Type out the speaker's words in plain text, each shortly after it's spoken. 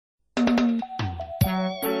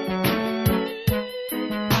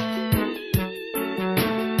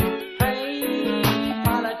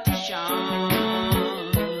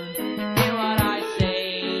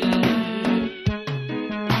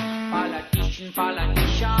Politician,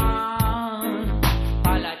 politician,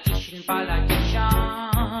 politician,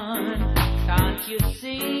 politician. Can't you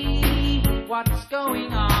see what's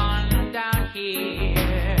going on down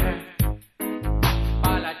here?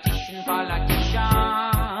 Politician,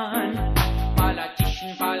 politician,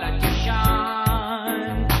 politician,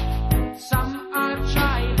 politician. Some are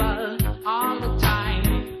tribal all the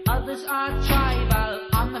time, others are tribal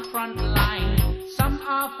on the front line. Some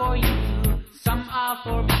are for you, some are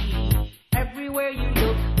for me. Everywhere you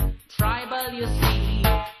look, tribal you see.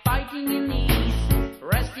 Fighting in the east,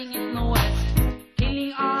 resting in the west,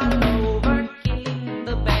 killing all over, killing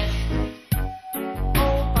the best.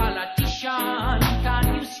 Oh politician,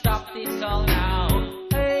 can you stop this all now?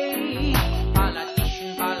 Hey,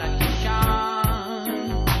 politician,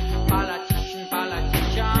 politician, politician,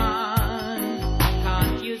 politician.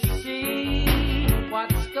 Can't you see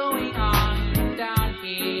what's going on down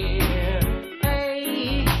here?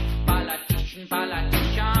 Hey, politician,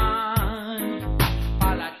 politician,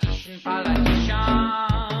 politician, politician.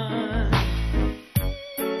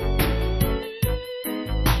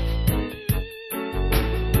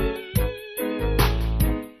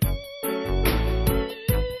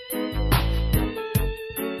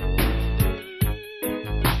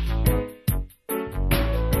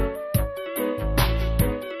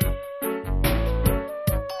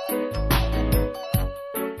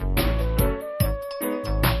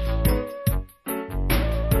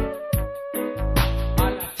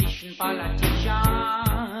 Politician,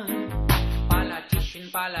 politician,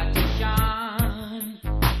 politician.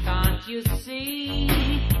 Can't you see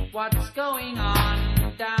what's going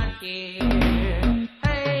on down here?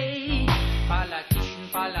 Hey, politician,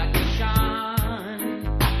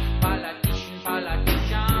 politician, politician,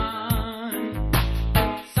 politician.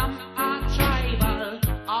 Some are tribal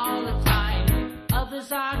all the time,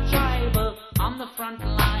 others are tribal on the front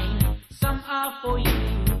line. Some are for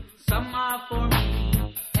you, some are for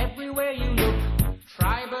me. Everywhere you look,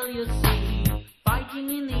 tribal you see. Fighting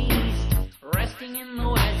in the east, resting in the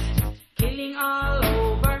west, killing all